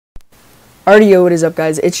Alrighty, what is up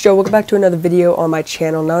guys, it's Joe. Welcome back to another video on my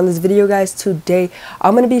channel. Now in this video guys, today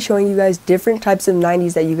I'm going to be showing you guys different types of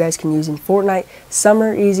 90s that you guys can use in Fortnite. Some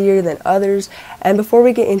are easier than others, and before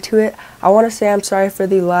we get into it, I want to say I'm sorry for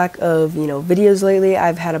the lack of videos lately.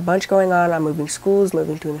 I've had a bunch going on. I'm moving schools,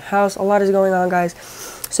 moving to a new house, a lot is going on guys,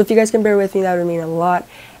 so if you guys can bear with me, that would mean a lot.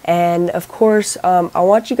 And of course, I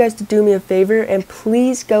want you guys to do me a favor and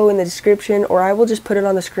please go in the description, or I will just put it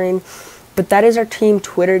on the screen. But that is our team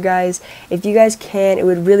Twitter, guys. If you guys can, it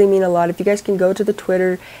would really mean a lot. If you guys can go to the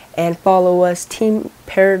Twitter and follow us, Team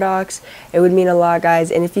Paradox, it would mean a lot, guys.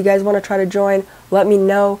 And if you guys want to try to join, let me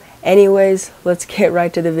know. Anyways, let's get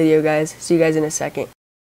right to the video, guys. See you guys in a second.